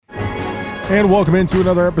And welcome into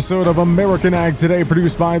another episode of American Ag Today,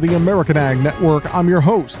 produced by the American Ag Network. I'm your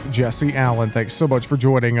host, Jesse Allen. Thanks so much for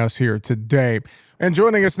joining us here today. And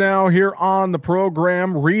joining us now here on the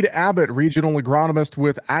program, Reed Abbott, regional agronomist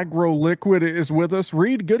with AgroLiquid, is with us.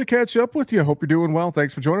 Reed, good to catch up with you. Hope you're doing well.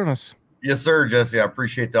 Thanks for joining us. Yes, sir, Jesse. I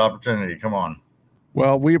appreciate the opportunity. Come on.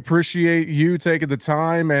 Well, we appreciate you taking the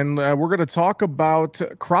time, and we're going to talk about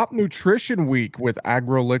Crop Nutrition Week with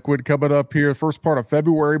AgroLiquid coming up here first part of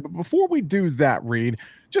February. But before we do that, Reed,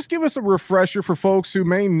 just give us a refresher for folks who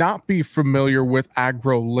may not be familiar with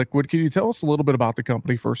AgroLiquid. Can you tell us a little bit about the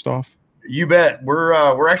company first off? You bet.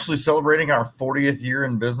 We're actually celebrating our 40th year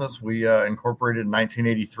in business. We incorporated in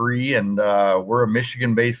 1983, and we're a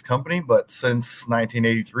Michigan-based company. But since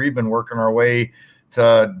 1983, been working our way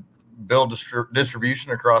to build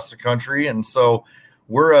distribution across the country. And so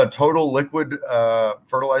we're a total liquid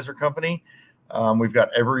fertilizer company. We've got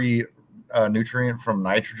every nutrient from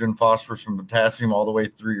nitrogen, phosphorus, and potassium all the way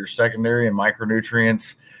through your secondary and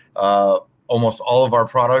micronutrients. Almost all of our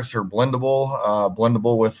products are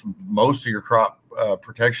blendable with most of your crop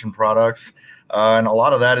protection products. And a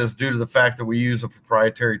lot of that is due to the fact that we use a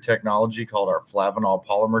proprietary technology called our Flavanol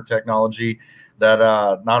polymer technology that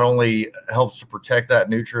not only helps to protect that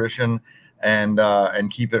nutrition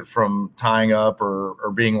and keep it from tying up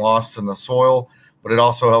or being lost in the soil, but it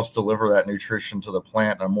also helps deliver that nutrition to the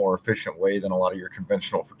plant in a more efficient way than a lot of your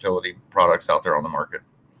conventional fertility products out there on the market.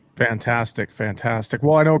 Fantastic.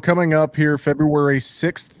 Well, I know coming up here February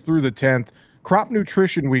 6th through the 10th, Crop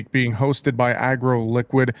Nutrition Week being hosted by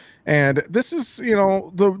AgroLiquid. And this is,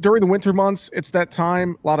 during the winter months, it's that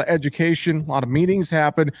time, a lot of education, a lot of meetings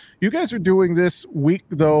happen. You guys are doing this week,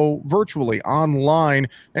 though, virtually online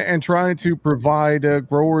and trying to provide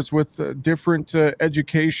growers with different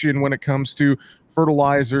education when it comes to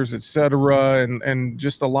fertilizers, et cetera, and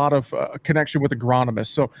just a lot of connection with agronomists.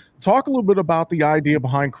 So talk a little bit about the idea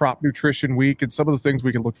behind Crop Nutrition Week and some of the things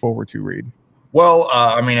we can look forward to, Reed. Well,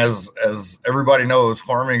 as everybody knows,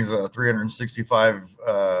 farming is a 365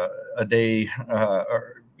 a day,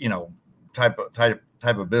 type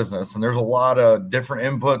of business, and there's a lot of different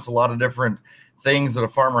inputs, a lot of different things that a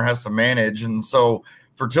farmer has to manage, and so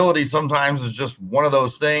fertility sometimes is just one of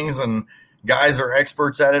those things. And guys are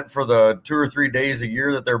experts at it for the 2 or 3 days a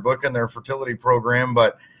year that they're booking their fertility program,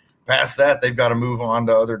 but past that, they've got to move on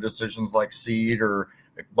to other decisions like seed or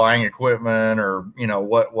buying equipment or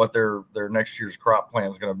what their next year's crop plan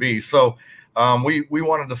is going to be. So we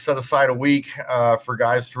wanted to set aside a week for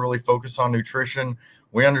guys to really focus on nutrition.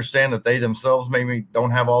 We understand that they themselves maybe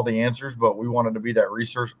don't have all the answers, but we wanted to be that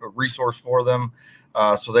resource for them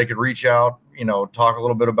so they could reach out, talk a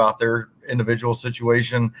little bit about their individual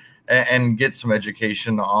situation and get some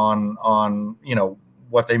education on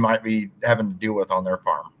what they might be having to deal with on their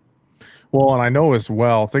farm. Well, and I know as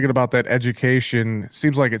well, thinking about that education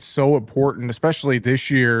seems like it's so important, especially this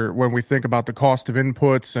year when we think about the cost of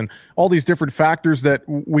inputs and all these different factors that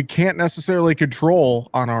we can't necessarily control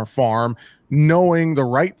on our farm. Knowing the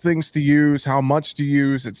right things to use, how much to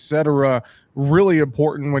use, et cetera, really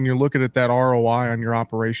important when you're looking at that ROI on your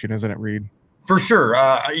operation, isn't it, Reed? For sure.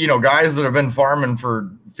 Guys that have been farming for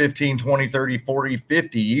 15, 20, 30, 40,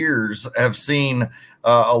 50 years have seen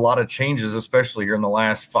a lot of changes, especially here in the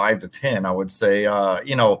last 5 to 10, I would say.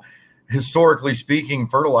 Historically speaking,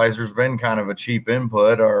 fertilizer has been kind of a cheap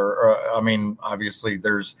input obviously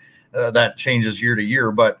there's that changes year to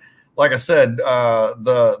year. But like I said,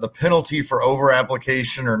 the penalty for over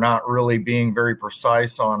application or not really being very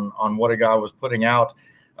precise on what a guy was putting out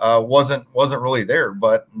wasn't really there.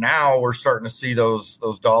 But now we're starting to see those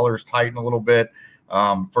dollars tighten a little bit.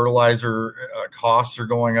 Fertilizer costs are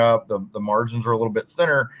going up. The margins are a little bit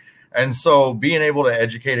thinner. And so being able to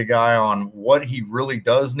educate a guy on what he really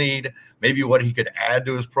does need, maybe what he could add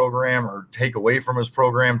to his program or take away from his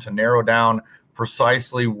program to narrow down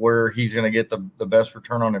precisely where he's going to get the best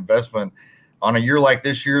return on investment on a year like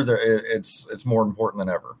this year, it's more important than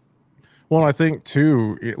ever. Well, I think,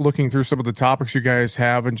 too, looking through some of the topics you guys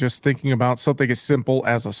have and just thinking about something as simple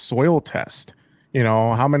as a soil test.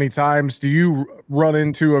 How many times do you run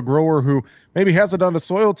into a grower who maybe hasn't done a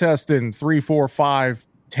soil test in 3, 4, 5,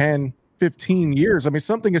 10, 15 years? I mean,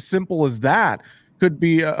 something as simple as that could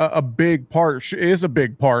be a big part, is a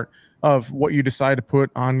big part of what you decide to put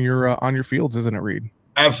on your fields, isn't it, Reed?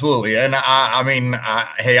 Absolutely. And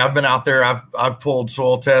hey, I've been out there. I've pulled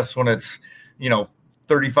soil tests when it's,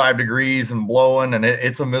 35 degrees and blowing, and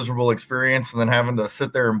it's a miserable experience. And then having to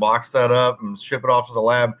sit there and box that up and ship it off to the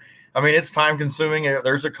lab. I mean, it's time consuming.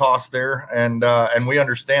 There's a cost there, and we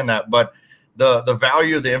understand that. But the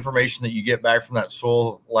value of the information that you get back from that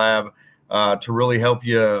soil lab to really help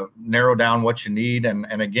you narrow down what you need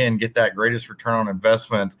and again get that greatest return on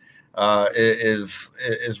investment is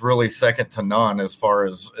really second to none as far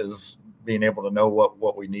as being able to know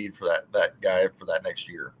what we need for that guy for that next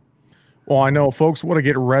year. Well, I know folks want to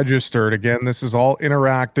get registered. Again, this is all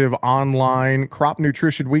interactive online.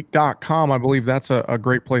 CropNutritionWeek.com. I believe that's a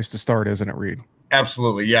great place to start, isn't it, Reed?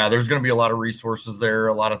 Absolutely. Yeah. There's going to be a lot of resources there,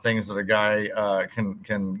 a lot of things that a guy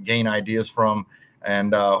can gain ideas from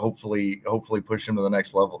and hopefully push him to the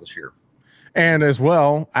next level this year. And as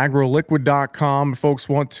well, agroliquid.com. If folks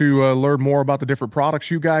want to learn more about the different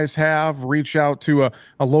products you guys have, reach out to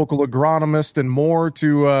a local agronomist and more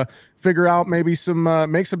to figure out maybe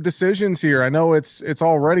make some decisions here. I know it's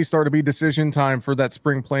already started to be decision time for that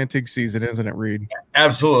spring planting season, isn't it, Reed?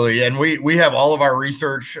 Absolutely. And we have all of our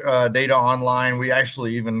research data online. We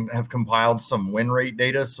actually even have compiled some win rate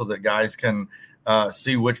data so that guys can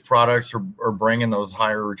see which products are bringing those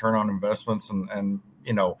higher return on investments and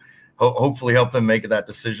hopefully help them make that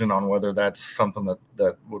decision on whether that's something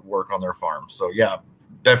that would work on their farm. So yeah,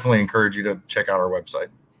 definitely encourage you to check out our website.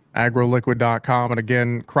 agroliquid.com. And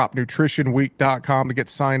again, cropnutritionweek.com to get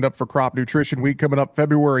signed up for Crop Nutrition Week coming up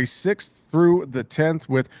February 6th through the 10th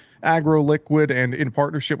with AgroLiquid and in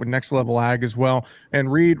partnership with Next Level Ag as well.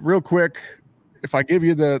 And Reed, real quick, if I give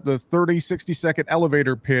you the 60-second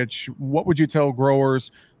elevator pitch, what would you tell growers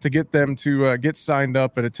to get them to get signed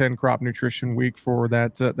up and attend Crop Nutrition Week for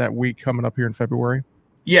that week coming up here in February?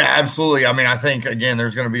 Yeah, absolutely. I mean, I think, again,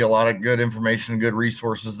 there's going to be a lot of good information, good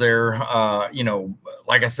resources there.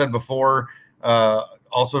 Like I said before,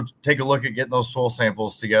 also take a look at getting those soil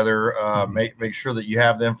samples together. Make sure that you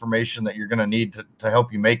have the information that you're going to need to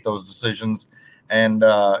help you make those decisions. And,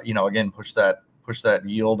 again, push that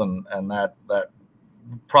yield and that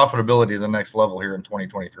profitability to the next level here in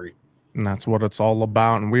 2023. And that's what it's all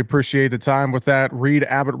about. And we appreciate the time with that. Reed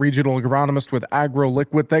Abbott, Regional Agronomist with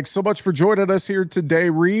AgroLiquid. Thanks so much for joining us here today,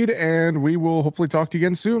 Reed, and we will hopefully talk to you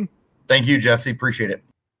again soon. Thank you, Jesse. Appreciate it.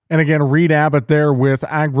 And again, Reed Abbott there with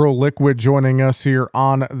AgroLiquid joining us here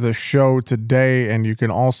on the show today. And you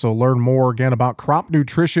can also learn more again about Crop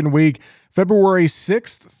Nutrition Week, February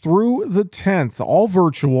 6th through the 10th, all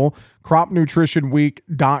virtual.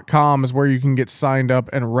 CropNutritionWeek.com is where you can get signed up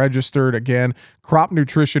and registered. Again,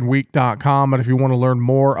 CropNutritionWeek.com. And if you want to learn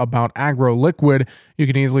more about AgroLiquid, you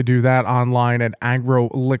can easily do that online at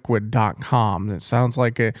agroliquid.com. It sounds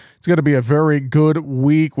like it's going to be a very good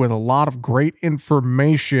week with a lot of great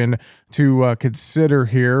information to consider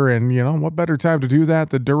here. And, what better time to do that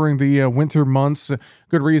than during the winter months?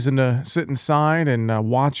 Good reason to sit inside and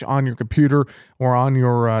watch on your computer or on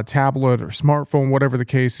your tablet or smartphone, whatever the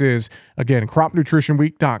case is. Again,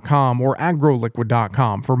 CropNutritionWeek.com or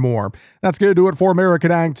agroliquid.com for more. That's going to do it for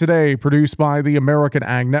American Ag Today, produced by the American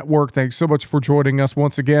Ag Network. Thanks so much for joining us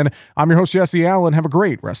once again. I'm your host, Jesse Allen. Have a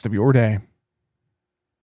great rest of your day.